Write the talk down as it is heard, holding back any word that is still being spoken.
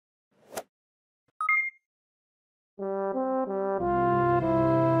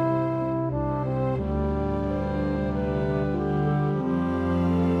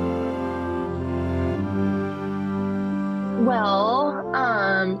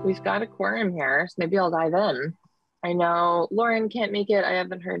we've got a quorum here, so maybe I'll dive in. I know Lauren can't make it. I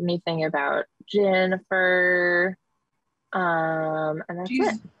haven't heard anything about Jennifer. And that's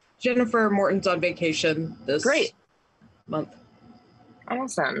it. Jennifer Morton's on vacation this month.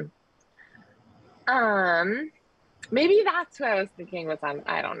 Awesome. Maybe that's what I was thinking was on.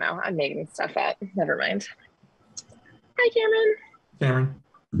 I don't know. I'm making stuff up. Never mind. Hi, Cameron. Cameron.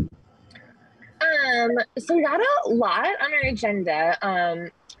 So we got a lot on our agenda.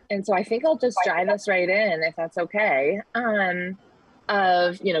 And so I think I'll just dive us right in if that's okay.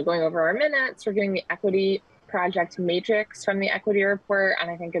 Of, going over our minutes, we're getting the equity project matrix from the equity report.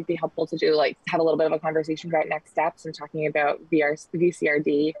 And I think it'd be helpful to do have a little bit of a conversation about next steps and talking about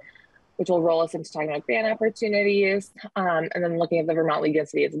VCRD, which will roll us into talking about grant opportunities, and then looking at the Vermont League of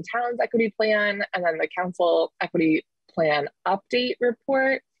Cities and Towns equity plan, and then the council equity plan update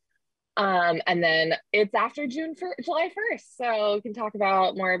report. And then it's after July 1st. So we can talk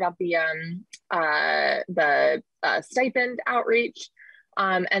more about the stipend outreach,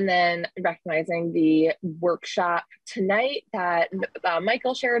 and then recognizing the workshop tonight that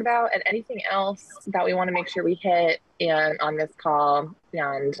Michael shared about, and anything else that we want to make sure we hit on this call,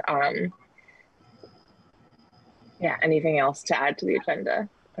 and anything else to add to the agenda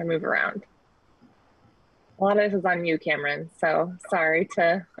or move around. A lot of this is on you, Cameron, so sorry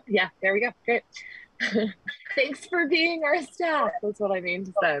to, there we go, great. Thanks for being our staff, that's what I mean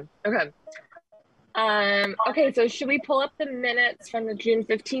to say. Okay. Okay, so should we pull up the minutes from the June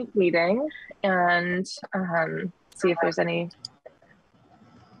 15th meeting and see if there's anyone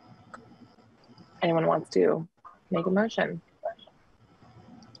wants to make a motion?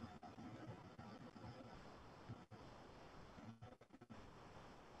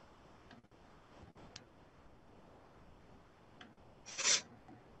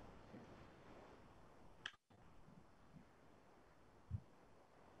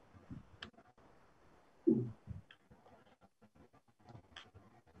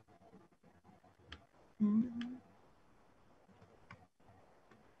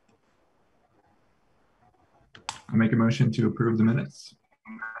 I make a motion to approve the minutes.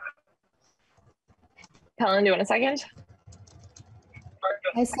 Helen, do you want a second?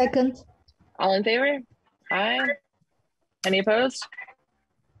 I second. All in favor? Aye. Any opposed?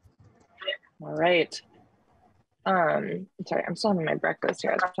 All right. Sorry, I'm still having my breakfast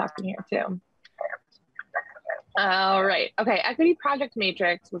here as I'm talking here too. All right. Okay. Equity project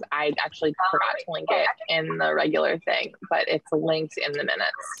matrix I actually forgot to link it in the regular thing, but it's linked in the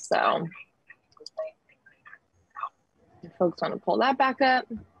minutes. So if folks want to pull that back up,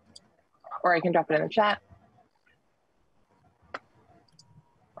 or I can drop it in the chat,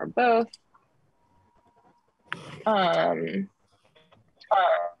 or both. And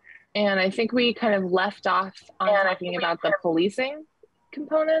I think we kind of left off on talking about the policing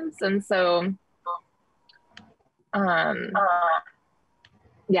components. And so,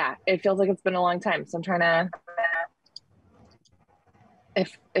 it feels like it's been a long time. So I'm trying to,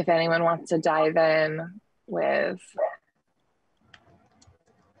 if anyone wants to dive in with,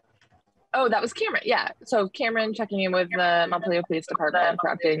 oh, that was Cameron. Yeah. So Cameron checking in with the Montpelier Police Department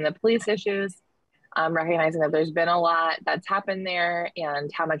for updating the police issues. Recognizing that there's been a lot that's happened there, and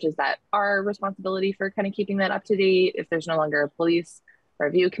how much is that our responsibility for kind of keeping that up to date if there's no longer a police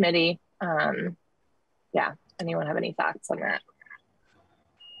review committee. Anyone have any thoughts on that?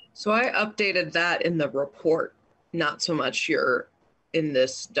 So I updated that in the report, not so much in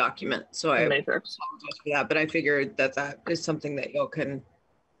this document. So I apologize for that, but I figured that is something that y'all can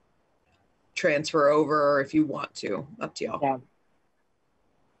transfer over if you want to, up to y'all. Yeah.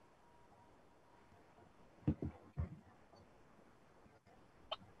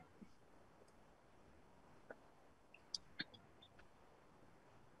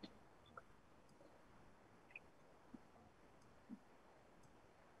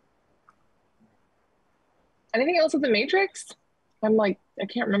 Anything else with the matrix? I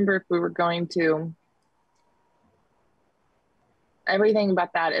can't remember if we were going to. Everything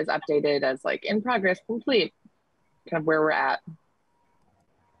but that is updated as in progress, complete, kind of where we're at.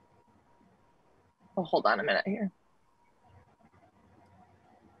 Oh, hold on a minute here.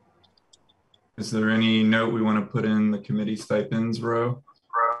 Is there any note we want to put in the committee stipends row?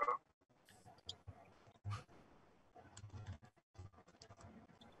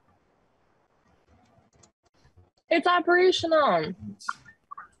 It's operational.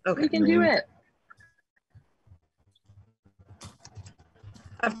 Okay. We can do it.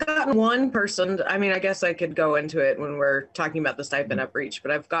 I've gotten one person, I guess I could go into it when we're talking about the stipend outreach,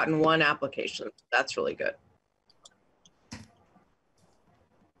 but I've gotten one application. That's really good.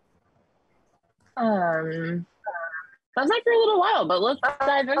 Sounds like for a little while, but let's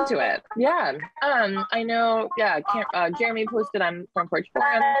dive into it. Yeah. I know, yeah, Jeremy posted on Front Porch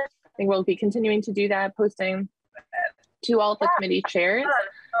Forum. I think we'll be continuing to do that, posting to all of the committee chairs.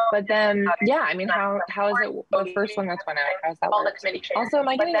 But then, yeah, I mean, how is it the first one that's went out? How's that work? Also, am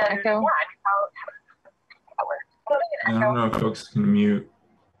I getting an echo? I don't know if folks can mute.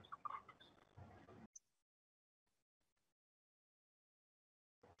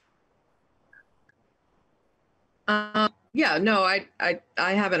 Yeah, no, I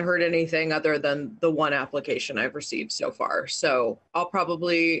haven't heard anything other than the one application I've received so far. So I'll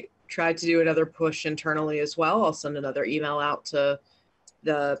probably try to do another push internally as well. I'll send another email out to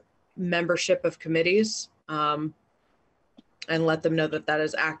the membership of committees and let them know that that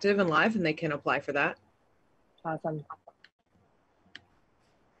is active and live and they can apply for that. Awesome.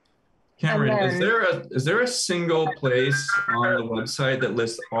 Cameron, is there a single place on the website that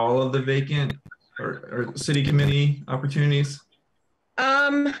lists all of the vacant or city committee opportunities?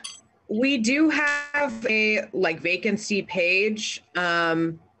 We do have a vacancy page,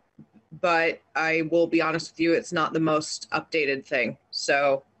 but I will be honest with you, it's not the most updated thing.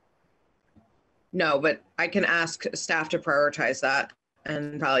 So no, but I can ask staff to prioritize that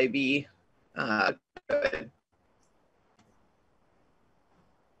and probably be good.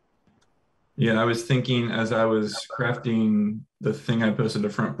 Yeah, I was thinking as I was crafting the thing I posted to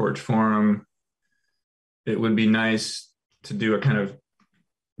Front Porch Forum, it would be nice to do a kind of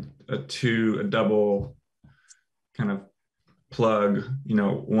a double kind of plug,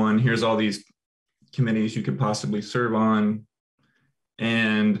 one, here's all these committees you could possibly serve on,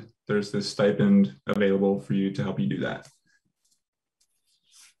 and there's this stipend available for you to help you do that.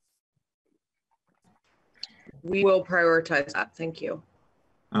 We will prioritize that. Thank you.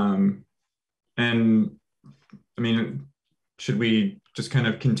 And I mean, should we just kind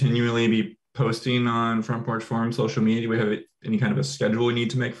of continually be posting on Front Porch Forum social media? Do we have any kind of a schedule we need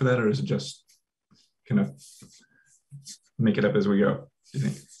to make for that, or is it just kind of make it up as we go, do you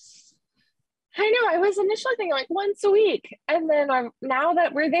think? I know, I was initially thinking like once a week, and then now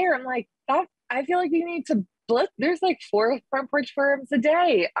that we're there, I'm like, I feel like we need to there's like 4 Front Porch Forums a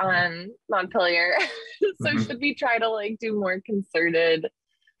day on Montpelier. So should we try to do more concerted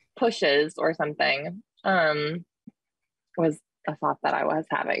pushes or something? Was a thought that I was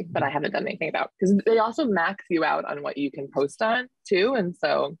having, but I haven't done anything about, because they also max you out on what you can post on too. And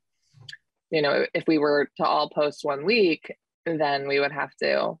so, if we were to all post one week, then we would have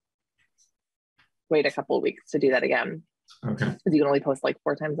to wait a couple of weeks to do that again. Okay. Because you can only post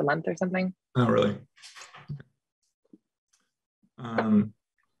 4 times a month or something. Oh, really?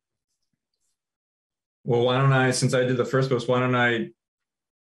 Well, why don't I, since I did the first post, why don't I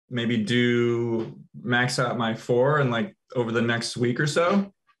maybe max out my 4 and over the next week or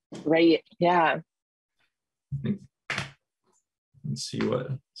so? Right. Yeah. Let's see what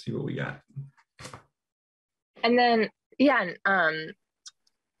we got. And then, yeah,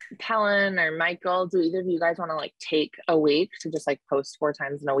 Helen or Michael, do either of you guys want to take a week to just post 4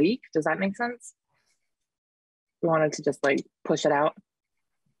 times in a week? Does that make sense? You wanted to just push it out?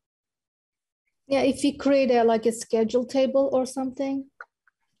 Yeah, if you create a schedule table or something,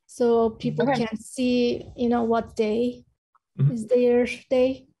 so people can see, what day is their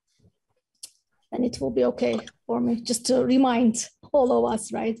day, and it will be okay for me, just to remind all of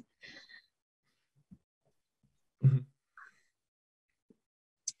us, right? You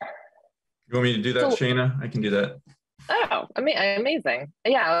want me to do that, Shayna? I can do that. Oh, amazing.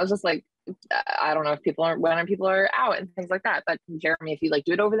 Yeah, I was just I don't know if when people are out and things like that, but Jeremy, if you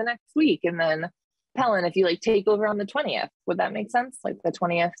do it over the next week, and then Helen, if you take over on the 20th, would that make sense? The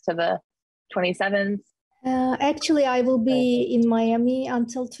 20th to the 27th? Actually, I will be in Miami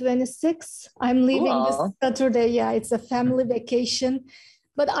until 26th. I'm leaving this Saturday. Yeah, it's a family vacation,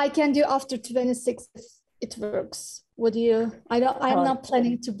 but I can do after 26th if it works. Would you? I'm not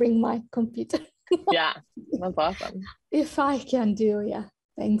planning to bring my computer. Yeah, that's awesome. If I can do, yeah,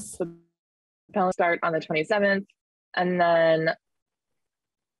 thanks. So start on the 27th, and then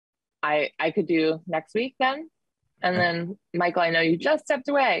I could do next week then. And then Michael, I know you just stepped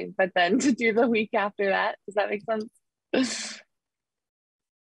away, but then to do the week after that, does that make sense?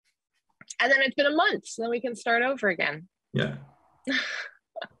 And then it's been a month, so then we can start over again. Yeah.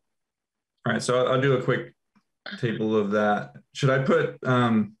 All right, so I'll do a quick table of that. Should I put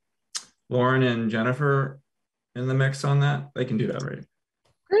Lauren and Jennifer in the mix on that? They can do that, right?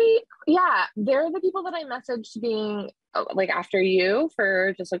 Great. Yeah, they're the people that I messaged being after you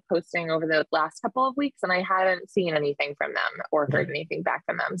for just posting over the last couple of weeks, and I hadn't seen anything from them or heard anything back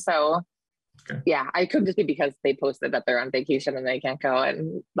from them. So yeah, I could just be because they posted that they're on vacation and they can't go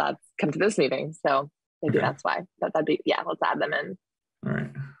and that's come to this meeting. So maybe that's why. That'd be, yeah, let's add them in. All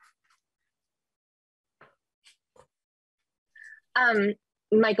right.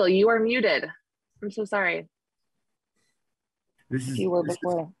 Michael, you are muted. I'm so sorry. This is, you were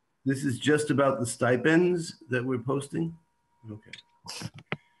before. This is just about the stipends that we're posting? Okay.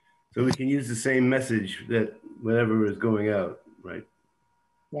 So we can use the same message that whatever is going out, right?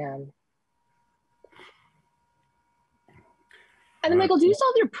 Yeah. And then Michael, do you still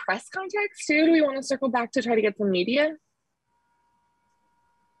have your press contacts too? Do we want to circle back to try to get some media?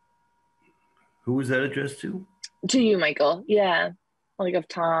 Who was that addressed to? To you, Michael. Yeah. Like of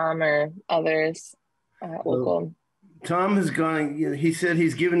Tom or others local. Well, Tom has gone, you know, he said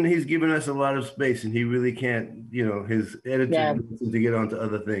he's given us a lot of space and he really can't, you know, his editor needs him to get onto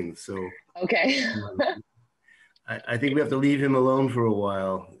other things. So okay. I think we have to leave him alone for a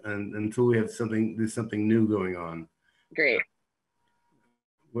while and until we have there's something new going on. Great.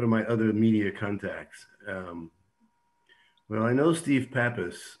 What are my other media contacts? Well, I know Steve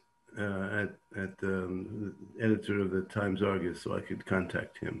Pappas at the editor of the Times Argus, so I could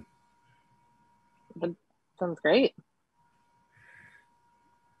contact him. That sounds great.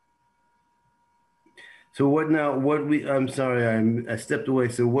 So what now? I'm sorry, I stepped away.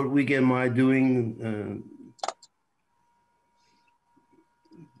 So what week am I doing?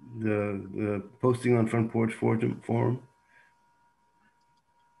 The posting on Front Porch Forum.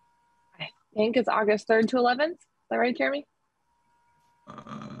 I think it's August 3rd to 11th. Is that right, Jeremy?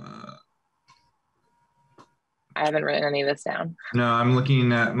 I haven't written any of this down. No, I'm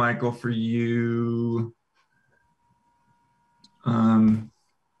looking at Michael for you.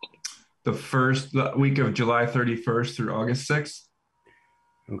 The week of July 31st through August 6th.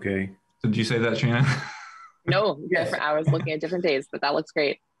 Okay. Did you say that, Shannon? No, yes. I was looking at different days, but that looks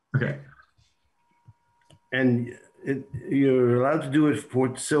great. Okay. And you're allowed to do it 4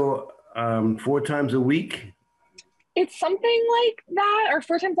 times a week? It's something like that, or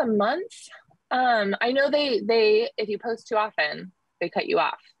 4 times a month. I know they if you post too often, they cut you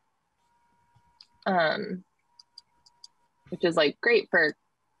off. Which is like great for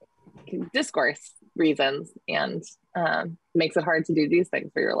discourse reasons and makes it hard to do these things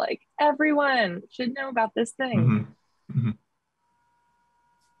where you're like, everyone should know about this thing. Mm-hmm. Mm-hmm.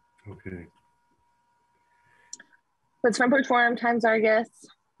 Okay. But it's Front Porch Forum, Times Argus.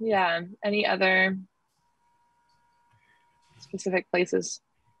 Yeah. Any other specific places?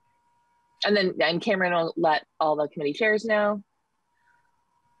 And Cameron will let all the committee chairs know.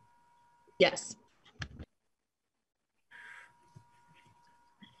 Yes.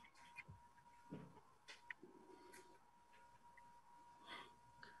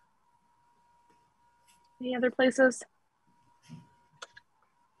 Any other places?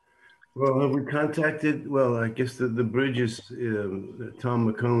 Well, have we contacted? Well, I guess the bridge is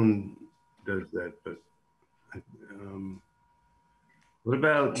Tom McCone does that, but what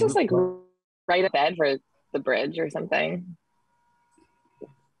about Just like right up bed for the bridge or something?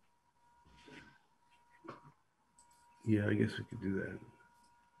 Yeah, I guess we could do that.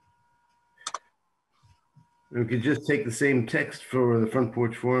 We could just take the same text for the Front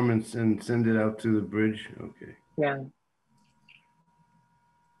Porch Forum and send it out to the bridge. Okay. Yeah.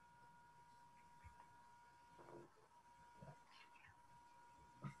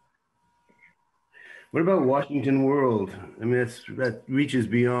 What about Washington World? I mean, that reaches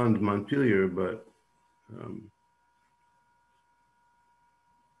beyond Montpelier, but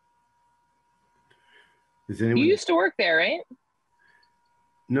is anyone? You used to work there, right?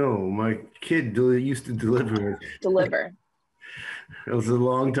 No, my kid used to deliver it. Deliver. It was a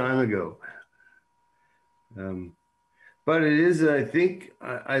long time ago. But it is, I think,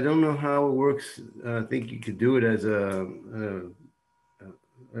 I don't know how it works. I think you could do it as a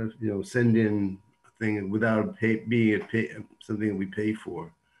send in thing without being something that we pay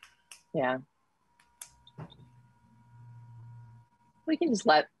for. Yeah. We can just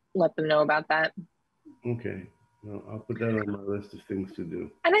let them know about that. Okay. Well, I'll put that on my list of things to do.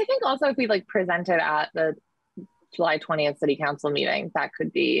 And I think also if we like present it at the July 20th City Council meeting, that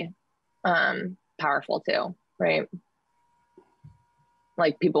could be powerful too, right?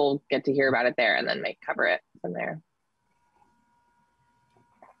 Like people get to hear about it there and then cover it from there.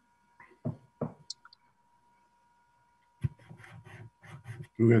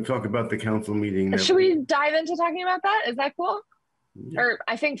 We're going to talk about the council meeting. Should we dive into talking about that? Is that cool? Yeah. Or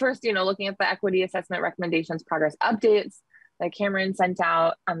I think first, looking at the equity assessment recommendations progress updates that Cameron sent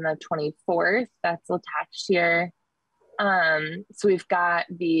out on the 24th, that's attached here. So we've got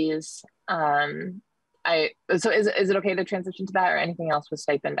these, so is it okay to transition to that or anything else with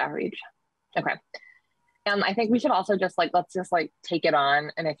stipend outreach? Okay. I think we should also just like, let's just like take it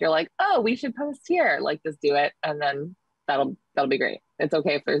on. And if you're like, oh, we should post here, like just do it. And then that'll be great. It's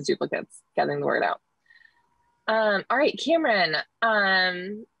okay if there's duplicates, getting the word out. All right, Cameron,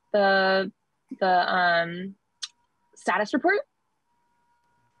 the status report.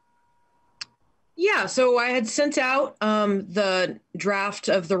 Yeah, so I had sent out the draft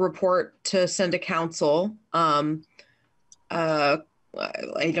of the report to send to council. I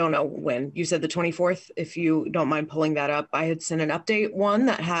don't know when. You said the 24th, if you don't mind pulling that up. I had sent an update one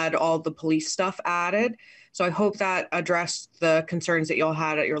that had all the police stuff added. So I hope that addressed the concerns that y'all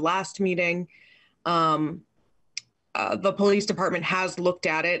had at your last meeting. The police department has looked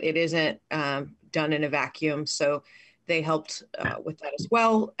at it. It isn't done in a vacuum. So they helped with that as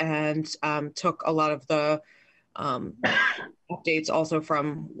well, and took a lot of the updates also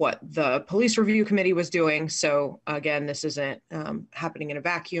from what the police review committee was doing. So again, this isn't happening in a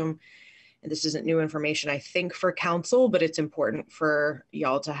vacuum, and this isn't new information, I think, for council, but it's important for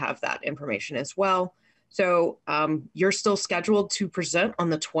y'all to have that information as well. So you're still scheduled to present on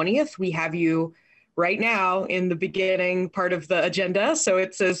the 20th. We have you right now in the beginning part of the agenda, so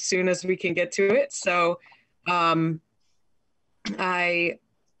it's as soon as we can get to it. So I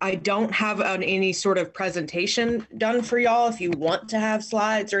don't have any sort of presentation done for y'all. If you want to have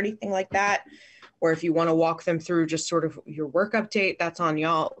slides or anything like that, or if you want to walk them through just sort of your work update, that's on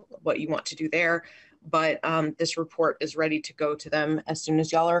y'all, what you want to do there. But this report is ready to go to them as soon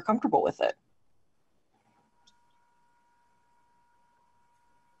as y'all are comfortable with it.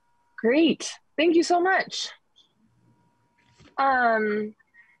 Great. Thank you so much. So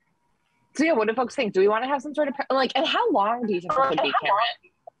yeah, what do folks think? Do we want to have some sort of like, and how long do you think it would be, Cameron?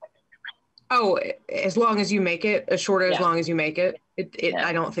 Oh, as long as you make it, as short as long as you make it.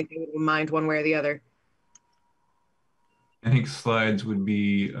 I don't think they would mind one way or the other. I think slides would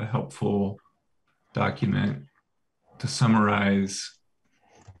be a helpful document to summarize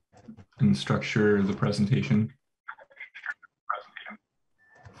and structure the presentation.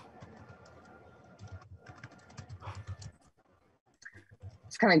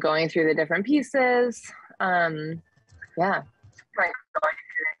 Just kind of going through the different pieces. Yeah.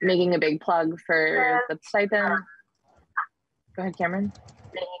 Making a big plug for the stipend. Go ahead, Cameron.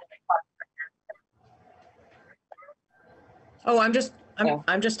 Oh, I'm just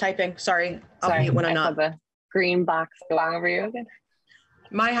typing. Sorry. I'll mute when I'm not. The green box going over you again.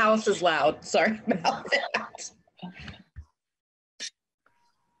 My house is loud. Sorry about that.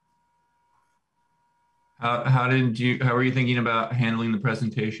 How were you thinking about handling the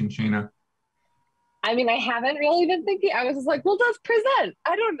presentation, Shayna? I mean, I haven't really been thinking. I was just like, well, let's present.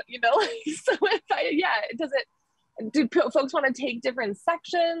 I don't, so if it doesn't, do folks want to take different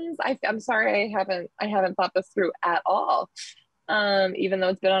sections? I'm sorry, I haven't thought this through at all. Even though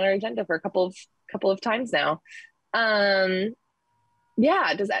it's been on our agenda for a couple of times now.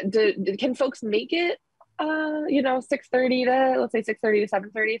 Yeah, can folks make it, 6:30 to, let's say 6:30 to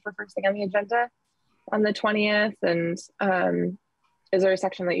 7:30 for first thing on the agenda on the 20th? And is there a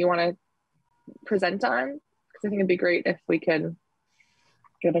section that you want to present on? Because I think it'd be great if we could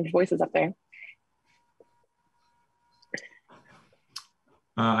get a bunch of voices up there.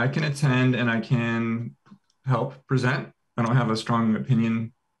 I can attend and I can help present. I don't have a strong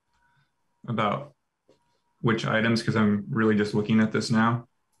opinion about which items because I'm really just looking at this now.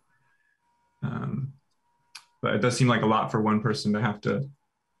 But it does seem like a lot for one person to have to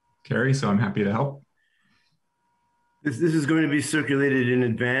carry, so I'm happy to help. This is going to be circulated in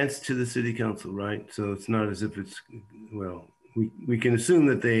advance to the city council, right? So it's not as if it's, well, we can assume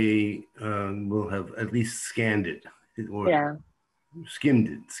that they will have at least scanned it or skimmed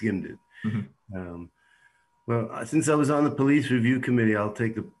it. Mm-hmm. Well, since I was on the police review committee, I'll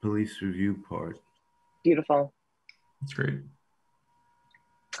take the police review part. Beautiful. That's great.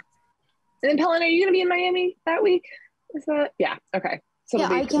 And then, Pelin, are you going to be in Miami that week? Is that, yeah, okay. So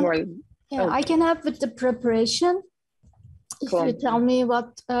I can help with the preparation. Cool. If you tell me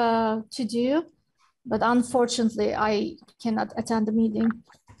what to do, but unfortunately, I cannot attend the meeting.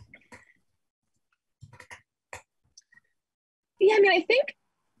 Yeah, I mean, I think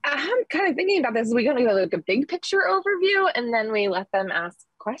I'm kind of thinking about this. We're going to go like a big picture overview, and then we let them ask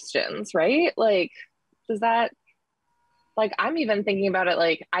questions, right? Like, does that? Like, I'm even thinking about it.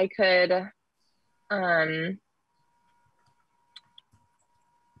 Like, I could, I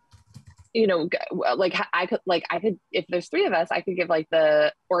could, if there's three of us, I could give like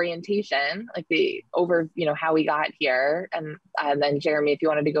the orientation, like the how we got here. And then Jeremy, if you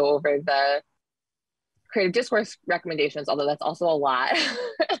wanted to go over the creative discourse recommendations, although that's also a lot.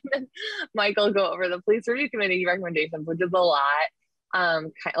 And then Michael go over the police review committee recommendations, which is a lot.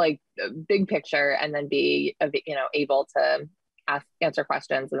 kind of like big picture, and then be, you know, able to answer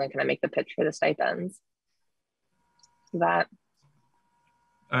questions and then kind of make the pitch for the stipends. That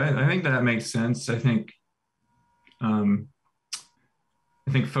I think that makes sense. I think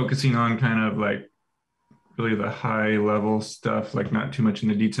focusing on kind of like really the high level stuff, like not too much in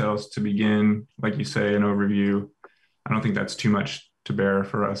the details to begin, like you say, an overview. I don't think that's too much to bear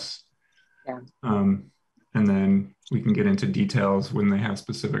for us. Yeah. And then we can get into details when they have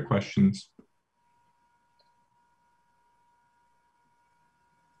specific questions.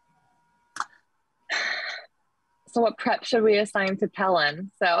 So what prep should we assign to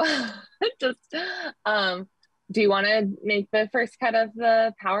Pellen? So just, do you want to make the first cut of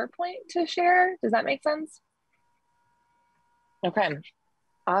the PowerPoint to share? Does that make sense? Okay,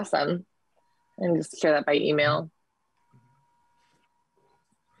 awesome. And just share that by email.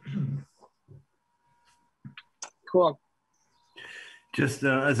 Cool. Just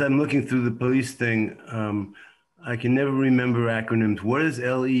as I'm looking through the police thing, I can never remember acronyms. What is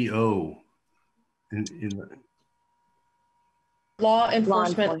LEO? Law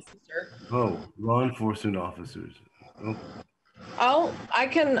enforcement officer. Oh, law enforcement officers. Oh. I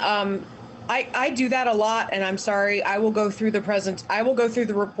can, I do that a lot, and I'm sorry, I will go through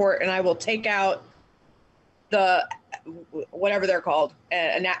the report, and I will take out the, whatever they're called,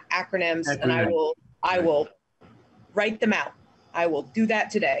 acronyms, and I will write them out. I will do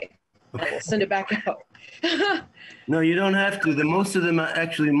that today. Okay. I will send it back out. No, you don't have to. Most of them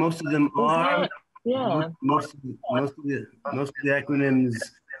are. Yeah. Most of the acronyms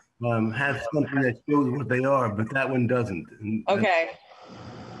have something that shows what they are, but that one doesn't. Okay.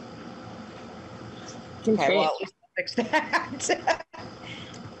 Okay, well, at least I'll fix that.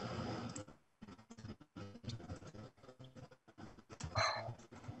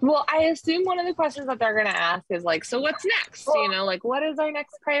 Well, I assume one of the questions that they're going to ask is like, so what's next? You know, like, what is our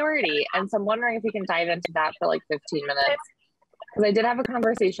next priority? And so I'm wondering if we can dive into that for like 15 minutes. Because I did have a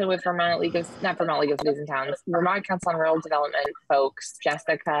conversation with Vermont Cities and Towns, Vermont Council on Rural Development folks,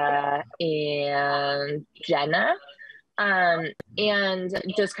 Jessica and Jenna, and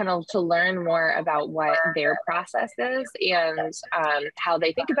just kind of to learn more about what their process is and how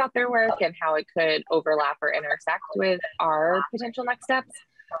they think about their work and how it could overlap or intersect with our potential next steps.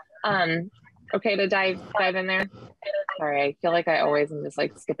 Okay to dive in there? Sorry, I feel like I always am just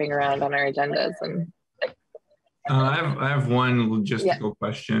like skipping around on our agendas. And I have one logistical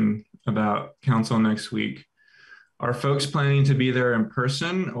question about council next week. Are folks planning to be there in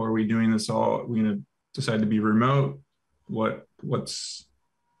person, or are we doing this all? We're going to decide to be remote. What's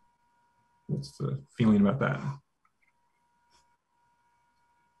the feeling about that?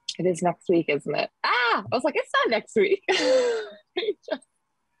 It is next week, isn't it? I was like, it's not next week.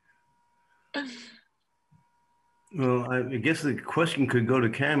 Well, I guess the question could go to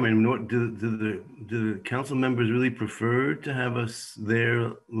Cameron. What do the council members really prefer to have us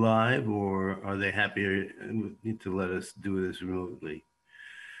there live, or are they happier to let us do this remotely?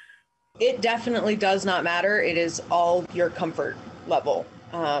 It definitely does not matter. It is all your comfort level.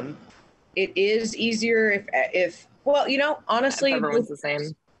 It is easier if well, you know, honestly, everyone's the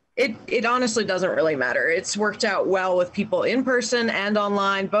same. It honestly doesn't really matter. It's worked out well with people in person and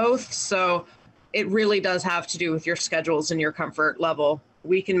online both. So it really does have to do with your schedules and your comfort level.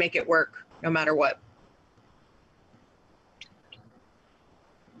 We can make it work no matter what.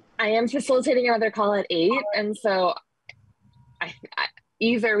 I am facilitating another call at 8. And so I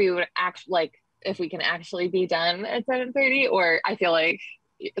either we would like if we can actually be done at 7:30, or I feel like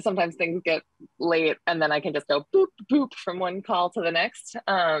sometimes things get late and then I can just go boop, boop from one call to the next,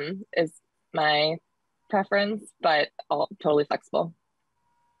 is my preference, but totally flexible.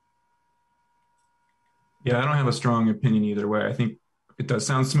 Yeah, I don't have a strong opinion either way. I think it does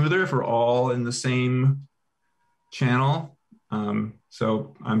sound smoother if we're all in the same channel.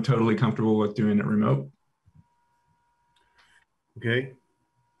 So I'm totally comfortable with doing it remote. Okay.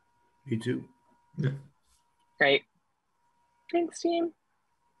 Me too. Yeah. Great. Thanks, team.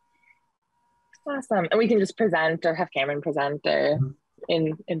 Awesome. And we can just present or have Cameron present or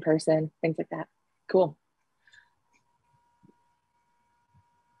in person, things like that. Cool.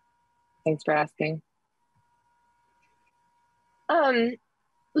 Thanks for asking.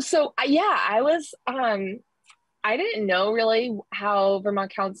 So yeah, I didn't know really how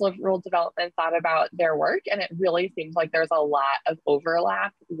Vermont Council of Rural Development thought about their work, and it really seems like there's a lot of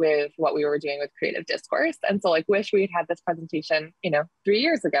overlap with what we were doing with Creative Discourse. And so like wish we had this presentation, 3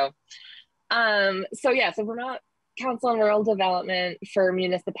 years ago. So Vermont Council on Rural Development for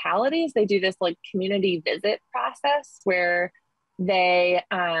municipalities, they do this like community visit process where They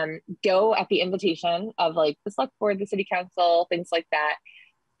go at the invitation of like the select board, the city council, things like that.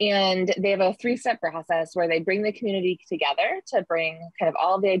 And they have a 3-step process where they bring the community together to bring kind of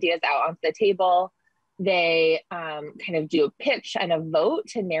all the ideas out onto the table. They kind of do a pitch and a vote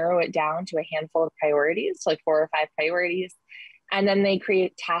to narrow it down to a handful of priorities, so like 4 or 5 priorities. And then they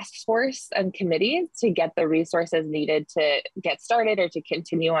create task force and committees to get the resources needed to get started or to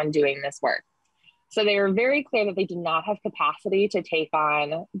continue on doing this work. So they were very clear that they do not have capacity to take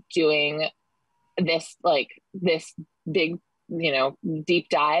on doing this, like this big, you know, deep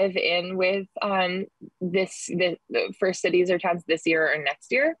dive in with this for cities or towns this year or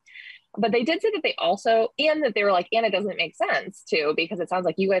next year. But they did say that they also, and that they were like, and it doesn't make sense too, because it sounds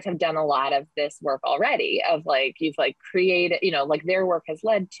like you guys have done a lot of this work already of like, you've like created, you know, like their work has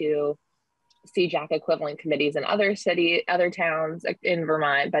led to CJAC equivalent committees in other towns in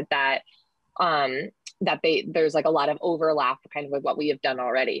Vermont, but that there's like a lot of overlap kind of with what we have done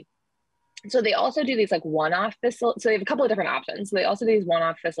already. So they also do these like one-off so they have a couple of different options. So they also do these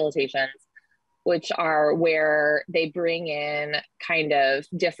one-off facilitations, which are where they bring in kind of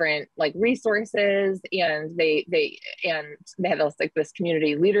different like resources, and they have this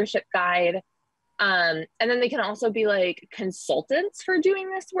community leadership guide. And then they can also be like consultants for doing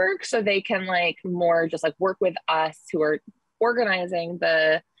this work. So they can like more just like work with us who are organizing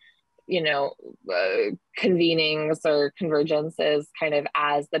the, you know, convenings or convergences kind of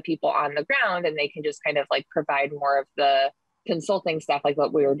as the people on the ground, and they can just kind of like provide more of the consulting stuff like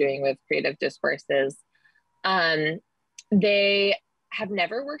what we were doing with creative discourses. They have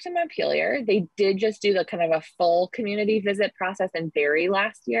never worked in Montpelier. They did just do the kind of a full community visit process in Barrie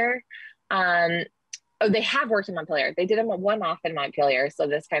last year. They have worked in Montpelier. They did a one-off in Montpelier. So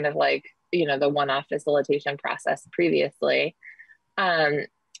this kind of like, you know, the one-off facilitation process previously.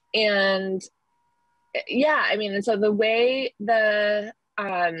 And yeah, I mean, and so the way let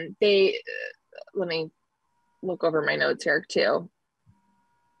me look over my notes here too.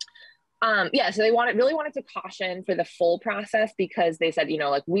 Yeah, so they really wanted to caution for the full process, because they said, you know,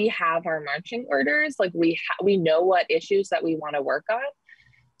 like we have our marching orders, like we know what issues that we want to work on.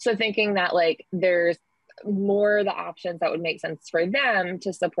 So thinking that like there's more the options that would make sense for them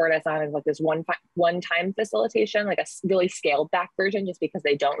to support us on is like this one-time facilitation, like a really scaled back version, just because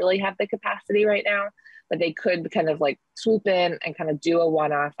they don't really have the capacity right now, but they could kind of like swoop in and kind of do a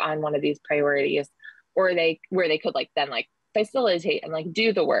one-off on one of these priorities, or where they could like then like facilitate and like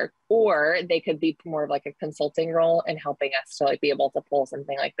do the work, or they could be more of like a consulting role in helping us to like be able to pull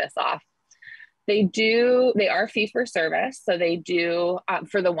something like this off. They are fee for service. So they do,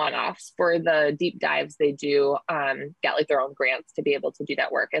 for the one-offs, for the deep dives, they do get like their own grants to be able to do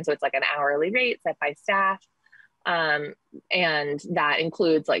that work. And so it's like an hourly rate set by staff. And that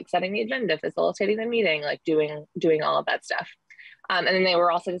includes like setting the agenda, facilitating the meeting, like doing all of that stuff. And then they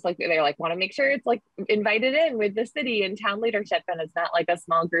were also just like, they're like, want to make sure it's like invited in with the city and town leadership, and it's not like a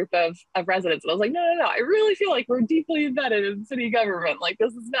small group of residents. And I was like, no, I really feel like we're deeply embedded in city government. Like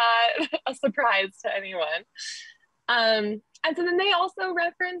this is not a surprise to anyone. And so then they also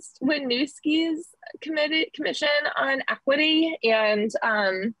referenced Winooski's commission on equity, and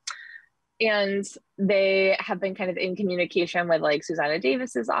they have been kind of in communication with like Susanna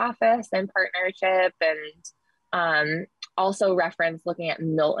Davis's office and partnership, and also reference looking at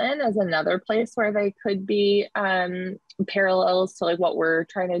Milton as another place where they could be parallels to like what we're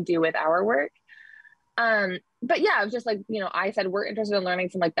trying to do with our work. But yeah, I was just like, you know, I said we're interested in learning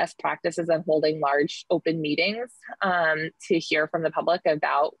some like best practices and holding large open meetings to hear from the public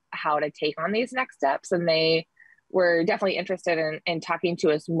about how to take on these next steps. And they were definitely interested in talking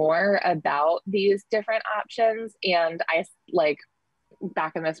to us more about these different options. And I like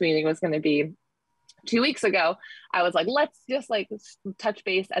back in this meeting was going to be 2 weeks ago, I was like, let's just like touch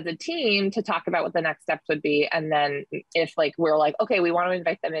base as a team to talk about what the next steps would be. And then if like, we're like, okay, we want to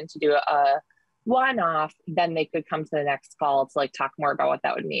invite them in to do a one-off, then they could come to the next call to like talk more about what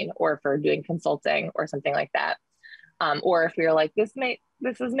that would mean, or if we're doing consulting or something like that. Or if you're like, this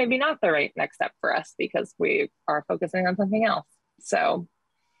is maybe not the right next step for us because we are focusing on something else. So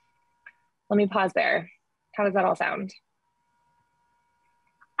let me pause there. How does that all sound?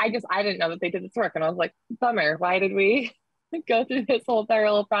 I didn't know that they did this work, and I was like, bummer, why did we go through this whole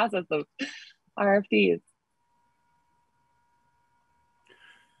parallel process of RFPs?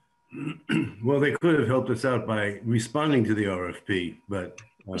 Well, they could have helped us out by responding to the RFP, but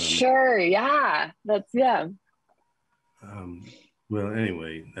sure, yeah, yeah. Well,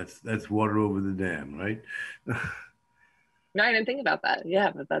 anyway, that's water over the dam, right? No, I didn't think about that.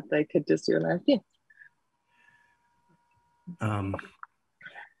 Yeah, but that they could just do an RFP.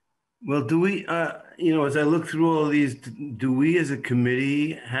 Well, do we, as I look through all of these, do we as a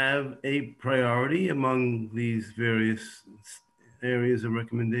committee have a priority among these various areas of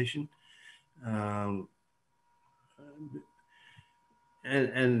recommendation? Um,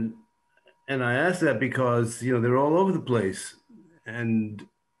 and I ask that because, they're all over the place, and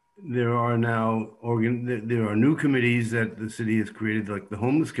there are now there are new committees that the city has created, like the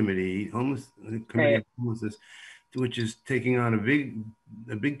homeless committee, committee of homelessness, which is taking on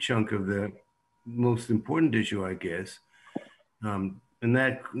a big chunk of the most important issue, I guess. And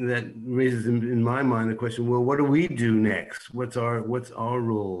that raises in my mind the question: well, what do we do next? What's our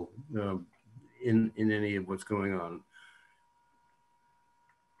role in any of what's going on?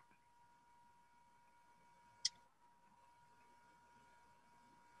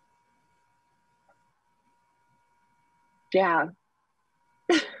 Yeah.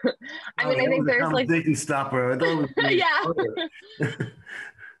 I mean, I think there's like conversation stopper. Yeah.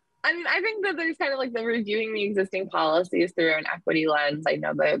 I mean, I think that there's kind of like the reviewing the existing policies through an equity lens. I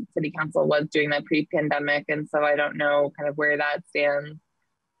know the city council was doing that pre-pandemic, and so I don't know kind of where that stands.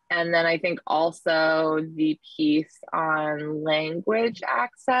 And then I think also the piece on language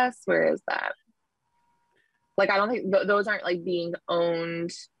access, where is that? Like, I don't think those aren't like being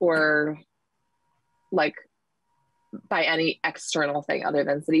owned or like by any external thing other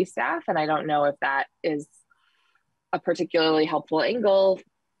than city staff. And I don't know if that is a particularly helpful angle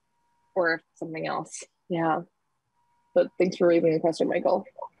or if something else. Yeah. But thanks for raising the question, Michael.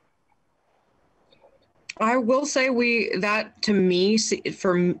 I will say that to me,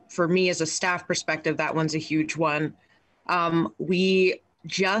 for me as a staff perspective, that one's a huge one. We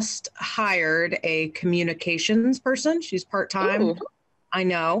just hired a communications person. She's part-time. Ooh. I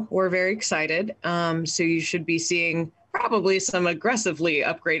know, we're very excited. So you should be seeing probably some aggressively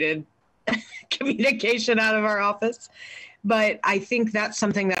upgraded communication out of our office. But I think that's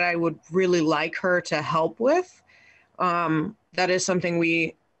something that I would really like her to help with. That is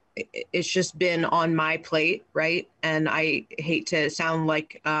something it's just been on my plate, right? And I hate to sound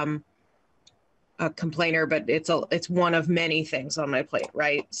like a complainer, but it's one of many things on my plate,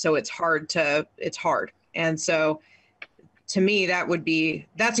 right? So it's hard. And so to me,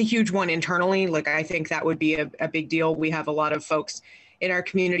 that's a huge one internally. Like, I think that would be a big deal. We have a lot of folks in our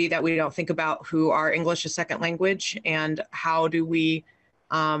community that we don't think about who are English as second language, and how do we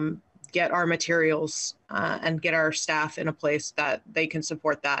get our materials and get our staff in a place that they can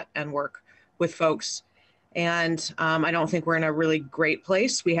support that and work with folks. And I don't think we're in a really great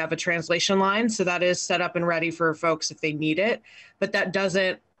place. We have a translation line, so that is set up and ready for folks if they need it, but that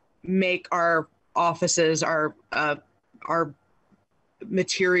doesn't make our offices, our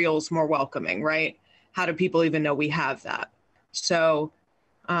materials more welcoming, right? How do people even know we have that? So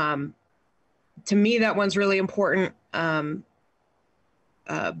to me, that one's really important.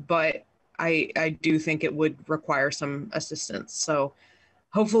 But I do think it would require some assistance. So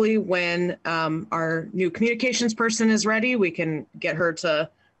hopefully when our new communications person is ready, we can get her to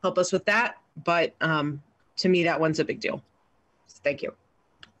help us with that. But to me, that one's a big deal. Thank you.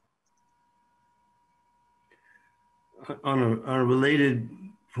 On a related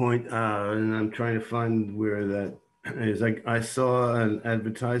point, and I'm trying to find where that is. I saw an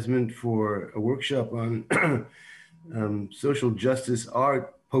advertisement for a workshop on social justice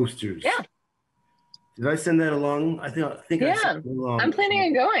art posters. Yeah. Did I send that along? I think yeah. I sent it along. I'm planning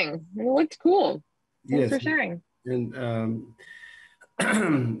on going. It looked cool. Thanks for sharing. And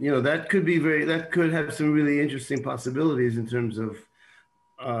that could have some really interesting possibilities in terms of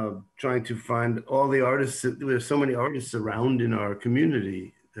trying to find all the artists. There's so many artists around in our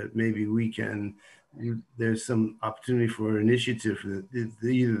community that maybe there's some opportunity for an initiative for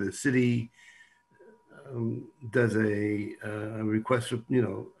either the city does a request for,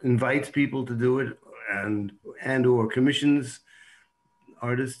 invites people to do it and or commissions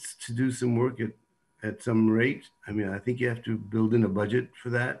artists to do some work at some rate. I mean, I think you have to build in a budget for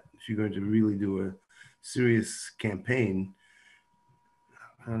that if you're going to really do a serious campaign.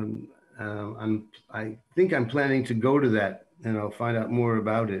 I think I'm planning to go to that, and I'll find out more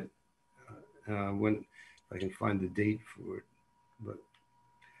about it when I can find the date for it. But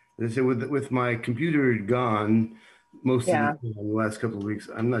as I said, with my computer gone most of the last couple of weeks,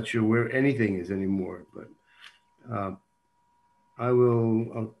 I'm not sure where anything is anymore. But I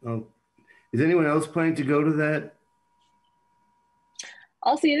will. Is anyone else planning to go to that?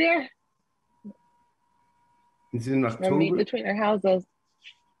 I'll see you there. It's in October. We'll meet between our houses.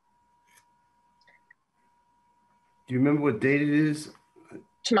 Do you remember what date it is?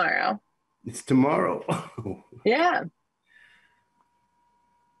 Tomorrow. It's tomorrow. Yeah.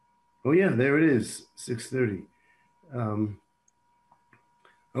 Oh yeah, there it is, 6:30.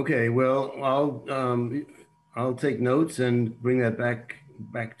 Okay, well, I'll take notes and bring that back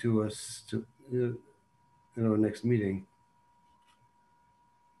to us to in our next meeting.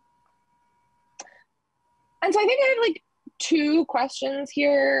 And so I think I have like two questions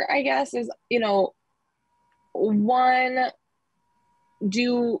here, I guess, is, one,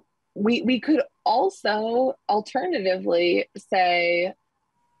 we could also alternatively say,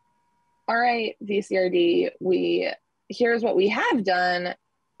 all right, VCRD, here's what we have done.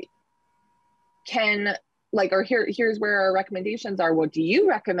 Here's where our recommendations are. What do you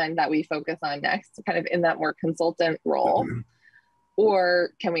recommend that we focus on next? Kind of in that more consultant role.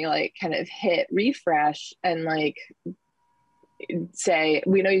 Or can we kind of hit refresh and say,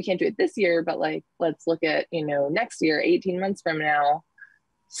 we know you can't do it this year, but let's look at, next year, 18 months from now,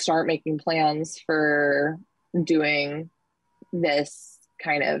 start making plans for doing this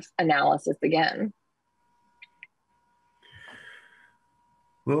kind of analysis again.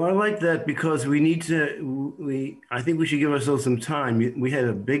 Well, I like that because I think we should give ourselves some time. We had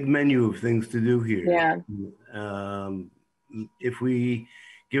a big menu of things to do here. Yeah. If we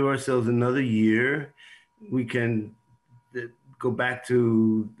give ourselves another year, we can go back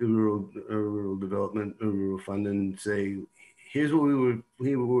to the rural development, rural fund, and say, here's what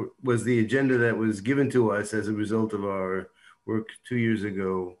was the agenda that was given to us as a result of our work 2 years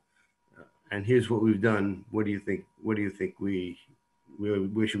ago, and here's what we've done. What do you think? Where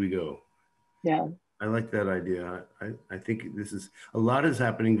should we go? Yeah, I like that idea. I think a lot is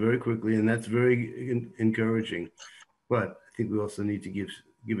happening very quickly, and that's very encouraging. But I think we also need to give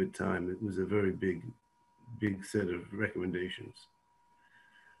it time. It was a very big set of recommendations.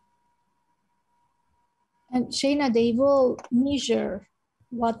 And Shayna, they will measure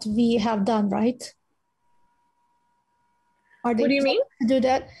what we have done, right? What do you mean? To do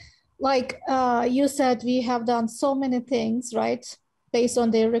that? You said we have done so many things, right? Based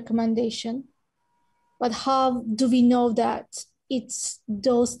on their recommendation. But how do we know that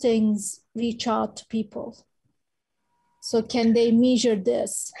those things reach out to people? So can they measure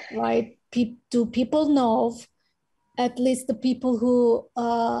this, right? Do people know, at least the people who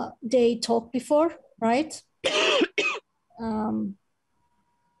they talked before, right?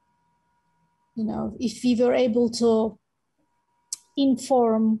 If we were able to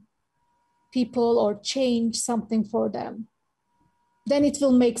inform people or change something for them, then it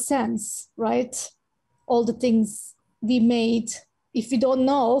will make sense, right? All the things we made, if we don't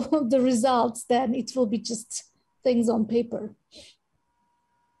know the results, then it will be just things on paper.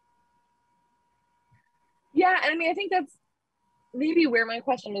 Yeah, and I mean, I think that's maybe where my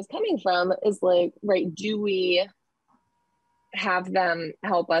question is coming from is right, do we have them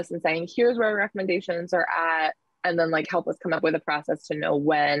help us in saying, here's where our recommendations are at, and then help us come up with a process to know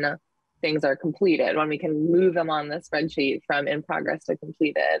when things are completed, when we can move them on the spreadsheet from in progress to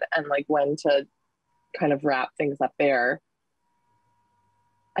completed, and when to kind of wrap things up there.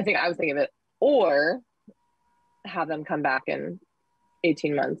 I think I was thinking of it, or have them come back in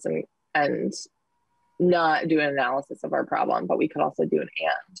 18 months and not do an analysis of our problem, but we could also do an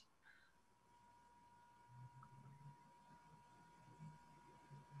and.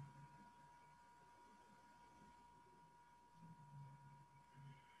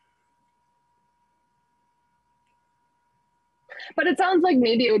 But it sounds like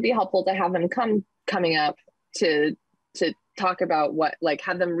maybe it would be helpful to have them coming up to talk about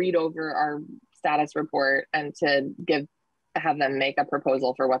have them read over our status report and to have them make a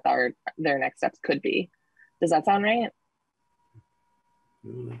proposal for what their next steps could be. Does that sound right?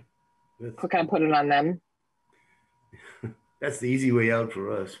 We'll kind of put it on them. That's the easy way out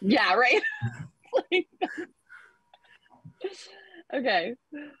for us. Yeah, right. Okay.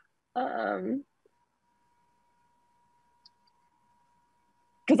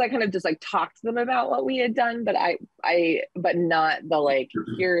 Because I kind of just talked to them about what we had done, but but not the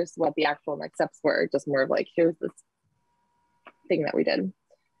here's what the actual next steps were, just more of here's this thing that we did.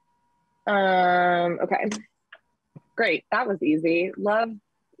 Okay, great, that was easy. Love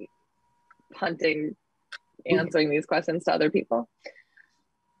punting, answering these questions to other people.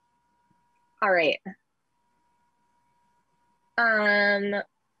 All right.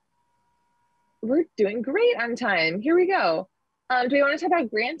 We're doing great on time. Here we go. Do we want to talk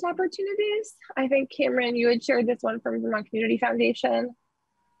about grant opportunities? I think, Cameron, you had shared this one from Vermont Community Foundation.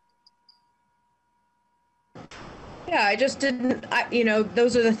 Yeah, I just didn't,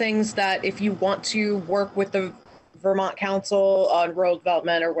 those are the things that if you want to work with the Vermont Council on rural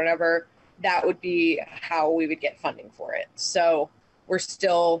development or whatever, that would be how we would get funding for it. So we're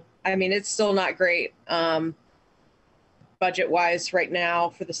still, it's still not great budget-wise right now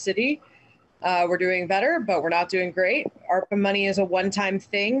for the city. We're doing better, but we're not doing great. ARPA money is a one-time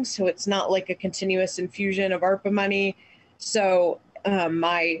thing, so it's not like a continuous infusion of ARPA money. So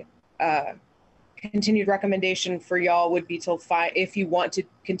my continued recommendation for y'all would be to if you want to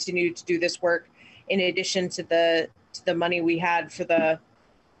continue to do this work, in addition to the money we had for the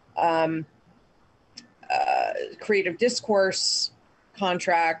creative discourse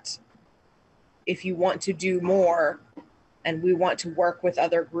contract, if you want to do more and we want to work with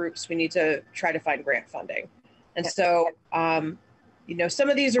other groups, we need to try to find grant funding. And so, you know, some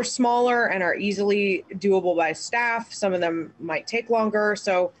of these are smaller and are easily doable by staff. Some of them might take longer.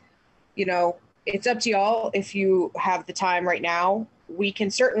 So, you know, it's up to y'all if you have the time right now. We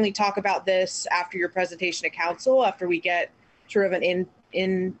can certainly talk about this after your presentation to council, after we get sort of an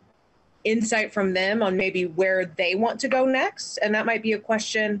insight from them on maybe where they want to go next. And that might be a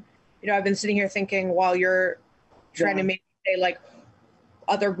question, you know, I've been sitting here thinking while you're trying to maybe say like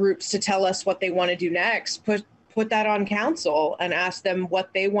other groups to tell us what they want to do next, put that on council and ask them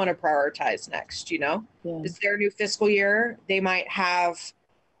what they want to prioritize next. You know, It's their new fiscal year. They might have,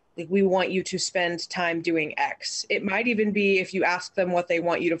 like, we want you to spend time doing X. It might even be, if you ask them what they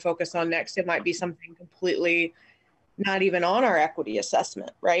want you to focus on next, it might be something completely not even on our equity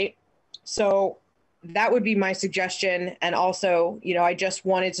assessment, right? So that would be my suggestion. And also, you know, I just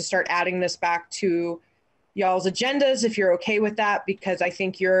wanted to start adding this back to y'all's agendas, if you're okay with that, because I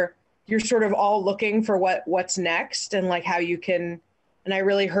think you're sort of all looking for what's next and like how you can, and I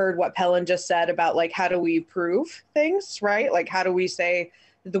really heard what Pelin just said about like, how do we prove things, right? Like, how do we say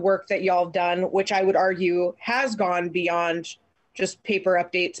the work that y'all have done, which I would argue has gone beyond just paper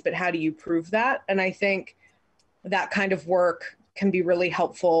updates, but how do you prove that? And I think that kind of work can be really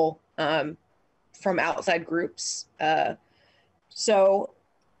helpful from outside groups. So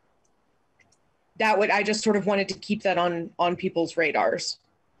I just sort of wanted to keep that on people's radars.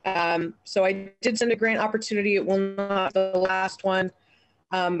 So I did send a grant opportunity. It will not be the last one,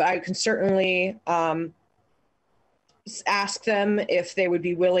 but I can certainly ask them if they would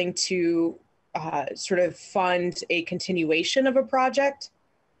be willing to sort of fund a continuation of a project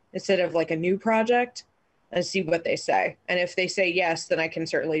instead of like a new project, and see what they say. And if they say yes, then I can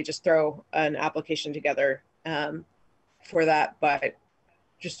certainly just throw an application together for that. But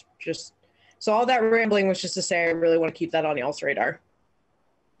just so all that rambling was just to say I really want to keep that on y'all's radar.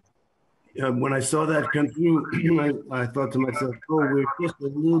 When I saw that come through, I thought to myself, "Oh, we're just a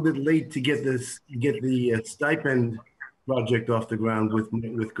little bit late to get the stipend project off the ground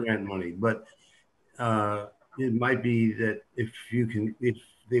with grant money." But it might be that if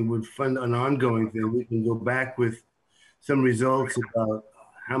they would fund an ongoing thing, we can go back with some results about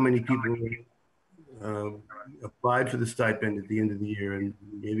how many people applied for the stipend at the end of the year, and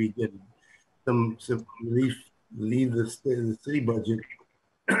maybe get some relief, leave the city budget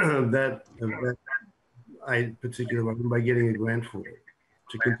that particular by getting a grant for it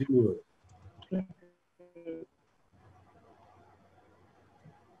to continue it.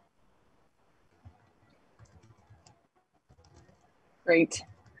 Great.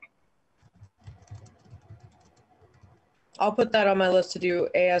 I'll put that on my list to do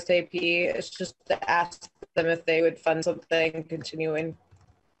ASAP. It's just to ask them if they would fund something continuing.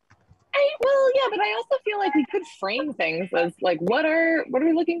 Well, yeah, but I also feel like we could frame things as like, what are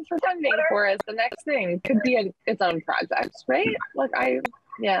we looking for funding for as the next thing? Could be its own project, right? Like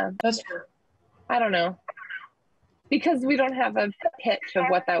That's true. I don't know. Because we don't have a pitch of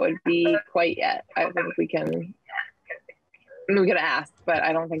what that would be quite yet. I think we can ask, but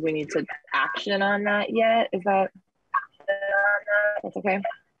I don't think we need to action on that yet. That's okay?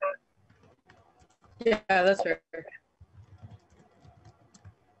 Yeah, that's fair.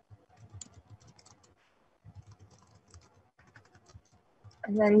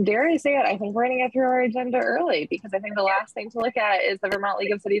 And then dare I say it, I think we're going to get through our agenda early, because I think the last thing to look at is the Vermont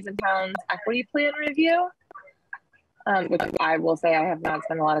League of Cities and Towns equity plan review, which I will say I have not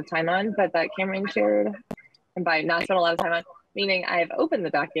spent a lot of time on, but that Cameron shared. And by not spent a lot of time on, meaning I've opened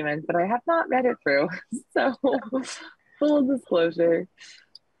the document, but I have not read it through. So full disclosure.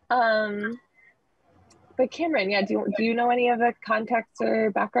 But Cameron, yeah, do you know any of the context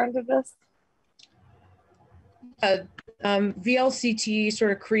or background of this? VLCT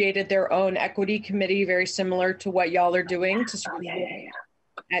sort of created their own equity committee, very similar to what y'all are doing, to sort of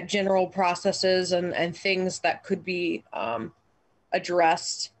look at general processes and things that could be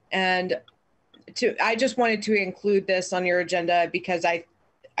addressed. And I just wanted to include this on your agenda because I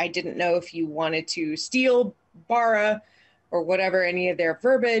didn't know if you wanted to steal, borrow, or whatever, any of their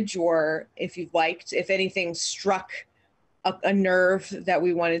verbiage, or if anything struck a nerve that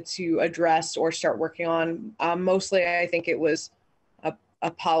we wanted to address or start working on. Mostly, I think it was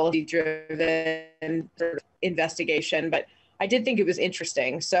a policy-driven investigation, but I did think it was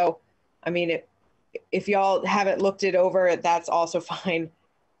interesting. So, I mean, if y'all haven't looked it over, that's also fine.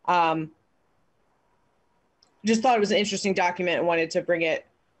 Just thought it was an interesting document and wanted to bring it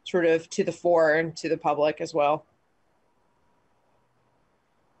sort of to the fore and to the public as well.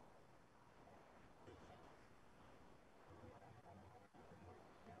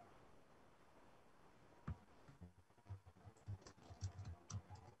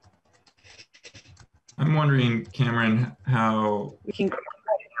 I'm wondering, Cameron, how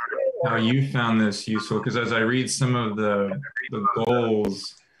you found this useful, because as I read some of the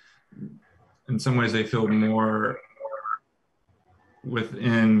goals, in some ways they feel more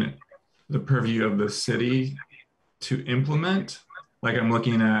within the purview of the city to implement. Like I'm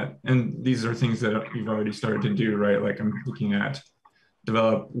looking at, and these are things that you've already started to do, right? Like I'm looking at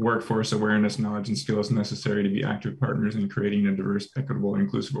develop workforce awareness, knowledge, and skills necessary to be active partners in creating a diverse, equitable,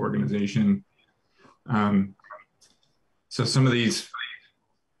 inclusive organization. So some of these,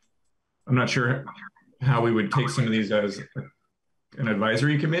 I'm not sure how we would take some of these as an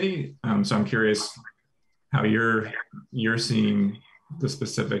advisory committee. So I'm curious how you're seeing the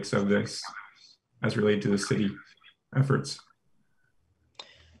specifics of this as related to the city efforts.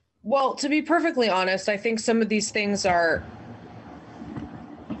 Well, to be perfectly honest, I think some of these things are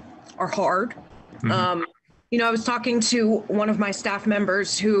hard. Mm-hmm. You know, I was talking to one of my staff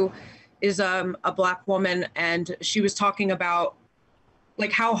members who is a Black woman, and she was talking about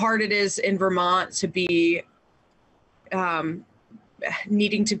like how hard it is in Vermont to be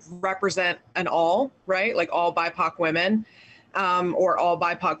needing to represent an all, right? Like all BIPOC women or all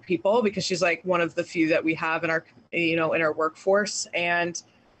BIPOC people, because she's like one of the few that we have in our, you know, in our workforce. And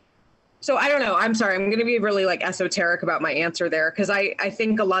so I don't know, I'm sorry, I'm going to be really like esoteric about my answer there, because I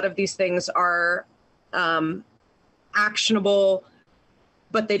think a lot of these things are actionable,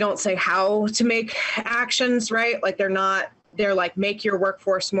 but they don't say how to make actions, right? Like they're like, make your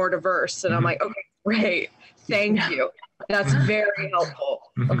workforce more diverse. And I'm like, okay, great. Thank you. That's very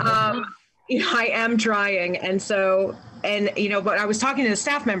helpful. You know, I am trying. And so, and, you know, but I was talking to a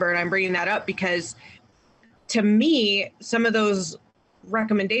staff member, and I'm bringing that up because to me, some of those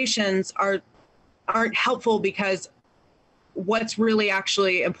recommendations aren't helpful, because what's really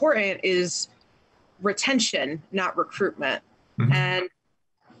actually important is retention, not recruitment. Mm-hmm.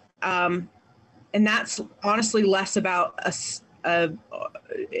 And that's honestly less about I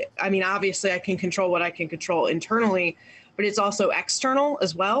mean, obviously I can control what I can control internally, but it's also external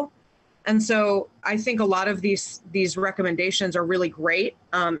as well. And so I think a lot of these recommendations are really great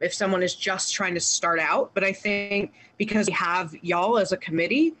if someone is just trying to start out. But I think because we have y'all as a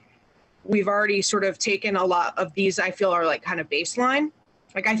committee, we've already sort of taken a lot of these, I feel, are like kind of baseline.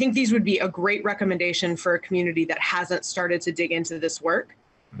 Like, I think these would be a great recommendation for a community that hasn't started to dig into this work.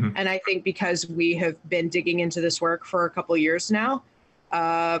 Mm-hmm. And I think because we have been digging into this work for a couple of years now,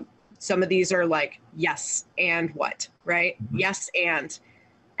 some of these are like, yes, and what, right? Mm-hmm. Yes, and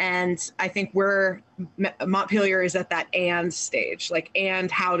I think Montpelier is at that and stage, like,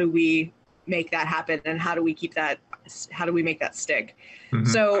 and how do we make that happen? And how do we keep that, how do we make that stick? Mm-hmm.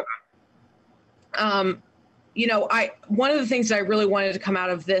 So, you know, one of the things that I really wanted to come out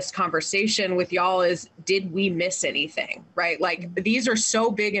of this conversation with y'all is, did we miss anything, right? Like, these are so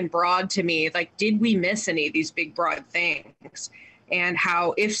big and broad to me. Like, did we miss any of these big, broad things? And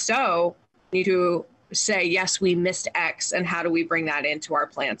how, if so, we need to say, yes, we missed X, and how do we bring that into our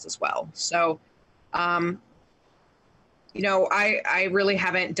plans as well? So, you know, I really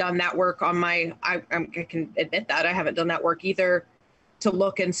haven't done that work on I can admit that I haven't done that work either, to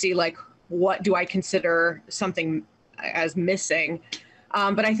look and see, like, what do I consider something as missing?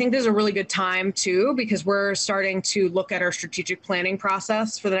 But I think this is a really good time too, because we're starting to look at our strategic planning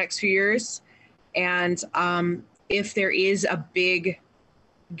process for the next few years. And if there is a big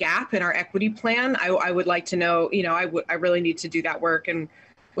gap in our equity plan, I would like to know, you know, I really need to do that work, and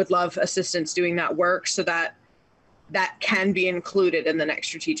would love assistance doing that work, so that can be included in the next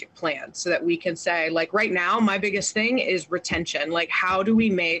strategic plan, so that we can say, like, right now, my biggest thing is retention. Like, how do we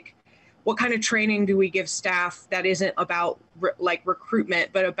what kind of training do we give staff that isn't about like recruitment,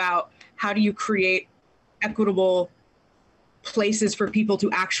 but about how do you create equitable places for people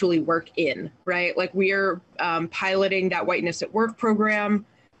to actually work in, right? Like, we are piloting that Whiteness at Work program.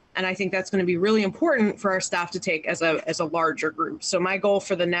 And I think that's going to be really important for our staff to take as a larger group. So my goal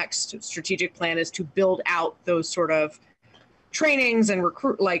for the next strategic plan is to build out those sort of trainings and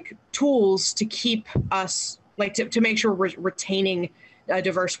tools to keep us, like, to make sure we're retaining a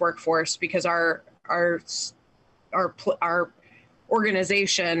diverse workforce, because our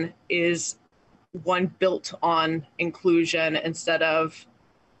organization is one built on inclusion instead of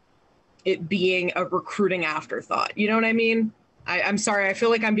it being a recruiting afterthought. You know what I mean? I'm sorry, I feel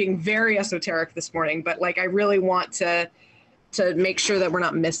like I'm being very esoteric this morning, but like I really want to make sure that we're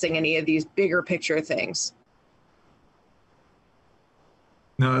not missing any of these bigger picture things.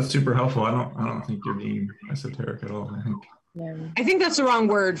 No, that's super helpful. I don't think you're being esoteric at all. I think that's the wrong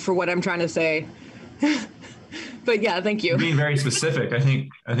word for what I'm trying to say. But yeah, thank you. You're being very specific. I think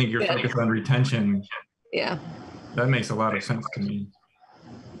you're focused on retention. Yeah. That makes a lot of sense to me.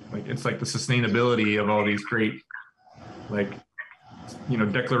 Like it's like the sustainability of all these great, like, you know,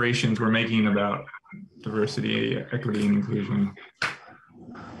 declarations we're making about diversity, equity, and inclusion.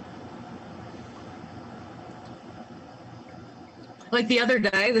 Like the other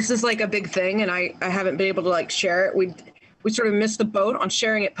day, this is like a big thing, and I haven't been able to like share it. We sort of missed the boat on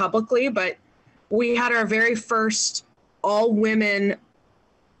sharing it publicly, but we had our very first all women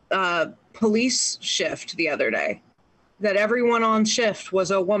police shift the other day. That everyone on shift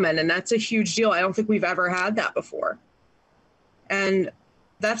was a woman, and that's a huge deal. I don't think we've ever had that before. And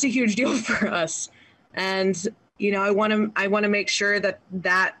that's a huge deal for us. And, you know, I want to make sure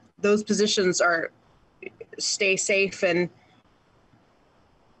that those positions stay safe and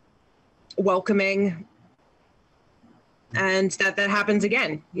welcoming, and that happens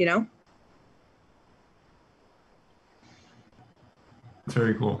again, you know?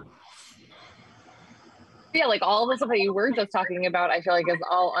 Very cool. Yeah, like all the stuff that you were just talking about, I feel like is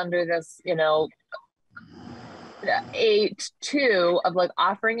all under this, you know, 8.2 of like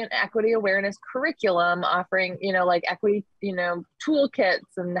offering an equity awareness curriculum, offering, you know, like equity, you know, toolkits,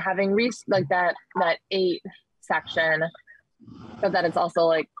 and having like that 8 section, but that it's also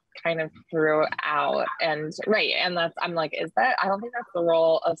like kind of throughout. And right, and that's, I'm like, is that, I don't think that's the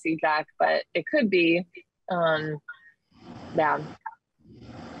role of CJAC, but it could be. Yeah.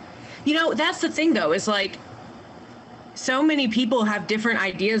 You know, that's the thing though, is like so many people have different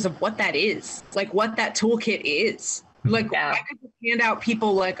ideas of what that is, like what that toolkit is. Like I could hand out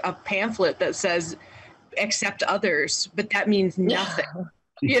people like a pamphlet that says accept others, but that means nothing.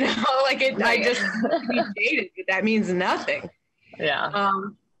 You know, like it, right. I just be dated, but that means nothing. Yeah.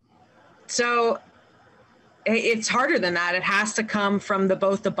 So it's harder than that. It has to come from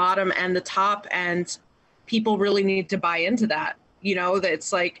both the bottom and the top, and people really need to buy into that. You know, that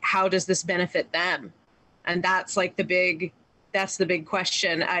it's like, how does this benefit them? And that's like the big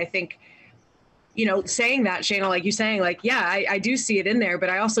question. I think, you know, saying that, Shana, like you saying, like, yeah, I do see it in there,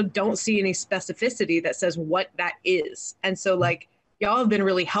 but I also don't see any specificity that says what that is. And so like, y'all have been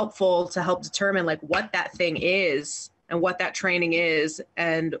really helpful to help determine like what that thing is and what that training is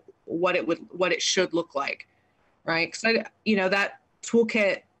and what it should look like. Right. Because you know, that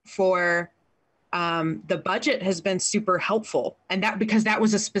toolkit for the budget has been super helpful, and that because that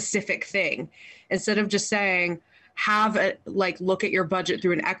was a specific thing. Instead of just saying look at your budget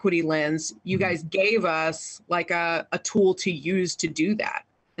through an equity lens, you guys gave us like a tool to use to do that,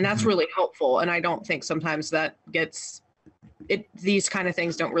 and that's really helpful. And I don't think sometimes that gets it. These kind of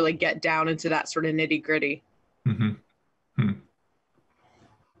things don't really get down into that sort of nitty gritty.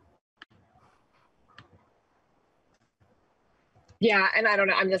 Yeah, and I don't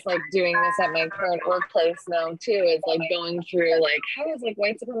know, I'm just like doing this at my current workplace now too. It's like going through like, how is like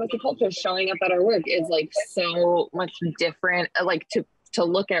white supremacy culture showing up at our work is like so much different. Like to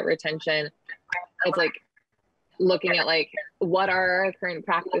look at retention, it's like looking at like, what are our current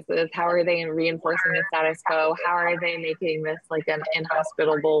practices? How are they reinforcing the status quo? How are they making this like an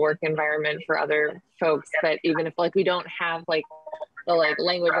inhospitable work environment for other folks? But even if like we don't have like the like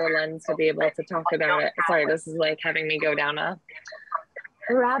language or lens to be able to talk about it. Sorry, this is like having me go down a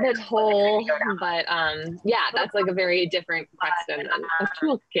rabbit hole, but yeah, that's like a very different question than a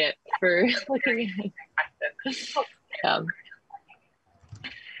toolkit for looking at.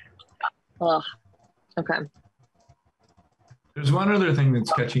 Oh, okay. There's one other thing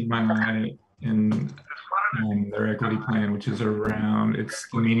that's catching my eye in their equity plan, which is around it's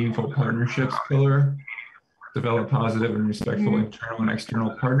the meaningful partnerships pillar. Develop positive and respectful internal and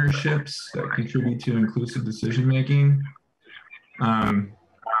external partnerships that contribute to inclusive decision making. And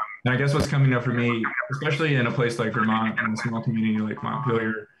I guess what's coming up for me, especially in a place like Vermont, in a small community like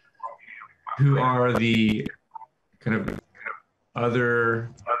Montpelier, who are the kind of other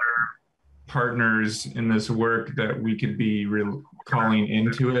partners in this work that we could be calling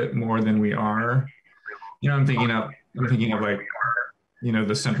into it more than we are? You know, I'm thinking of like, you know,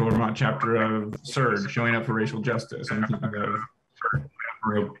 the Central Vermont chapter of SURG showing up for racial justice. I'm thinking of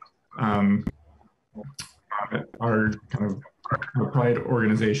our kind of our Pride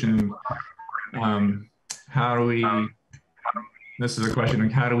organization. How do we, this is a question,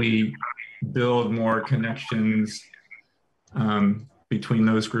 like how do we build more connections between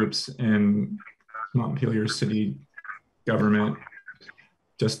those groups and Montpelier city government,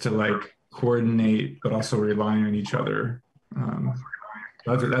 just to like coordinate, but also rely on each other.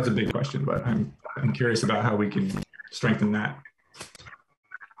 That's a big question, but I'm curious about how we can strengthen that.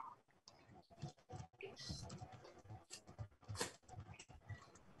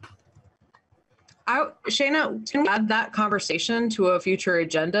 Shayna, can we add that conversation to a future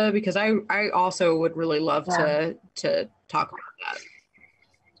agenda? Because I also would really love to talk about that.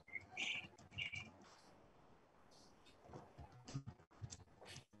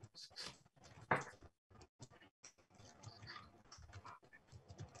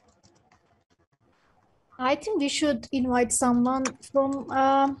 I think we should invite someone from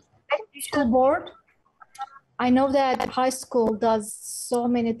school board. I know that high school does so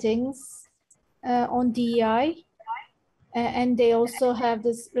many things on DEI, and they also have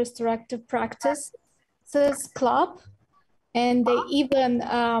this restorative practices club, and they even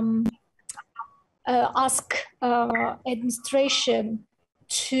ask administration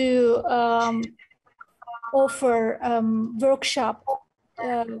to offer workshop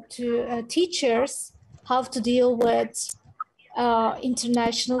to teachers how to deal with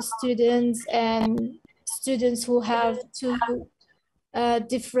international students and students who have two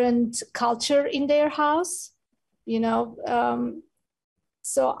different culture in their house, you know.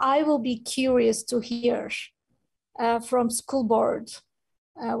 So I will be curious to hear from school board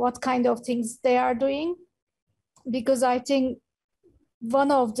what kind of things they are doing, because I think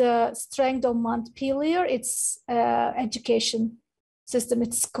one of the strength of Montpelier, it's education system,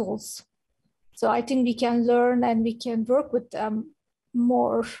 it's schools. So I think we can learn and we can work with them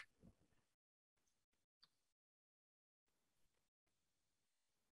more.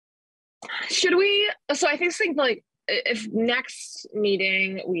 Should we, so I think like if next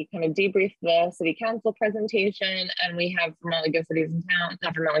meeting we kind of debrief the city council presentation and we have Vermont Good Cities in Town,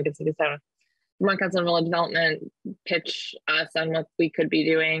 not Vermont Good Cities Town, Vermont Council on Village Development pitch us on what we could be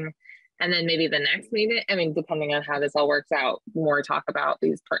doing. And then maybe the next meeting, I mean, depending on how this all works out, more talk about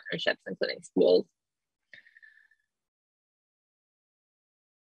these partnerships, including schools.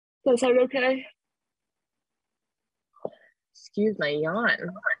 Does that sound okay? Excuse my yawn.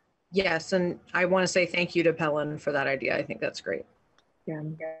 Yes, and I want to say thank you to Pellin for that idea. I think that's great. Yeah.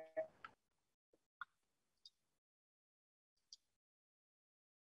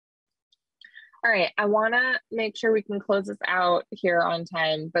 All right, I want to make sure we can close this out here on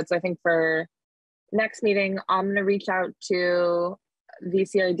time. But so I think for next meeting, I'm going to reach out to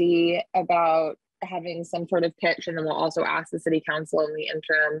VCRD about having some sort of pitch, and then we'll also ask the city council in the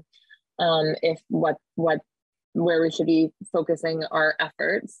interim if where we should be focusing our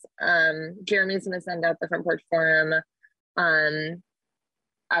efforts. Jeremy's going to send out the Front Porch Forum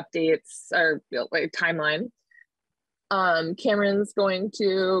updates or like timeline. Cameron's going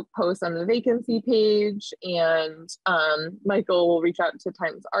to post on the vacancy page, and Michael will reach out to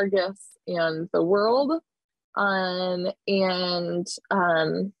Times Argus and The World, and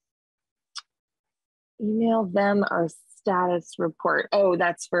email them our status report. Oh,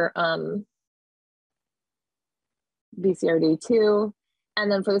 that's for VCRD too. And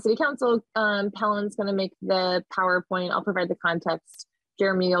then for the city council, Pellin's going to make the PowerPoint. I'll provide the context.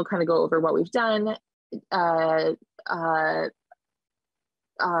 Jeremy will kind of go over what we've done.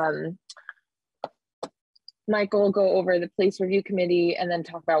 Michael will go over the police review committee and then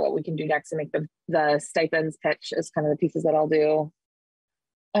talk about what we can do next to make the stipends pitch is kind of the pieces that I'll do.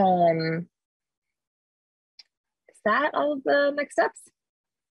 Is that all of the next steps?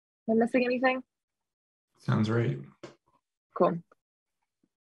 Am I missing anything? Sounds right. Cool.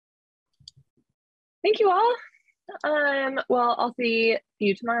 Thank you all. Well, I'll see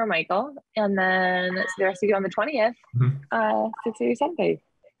you tomorrow, Michael, and then see the rest of you on the 20th, 6:30 Sunday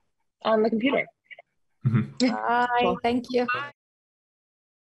on the computer. Bye. Cool. Thank you.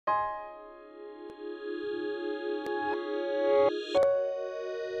 Bye.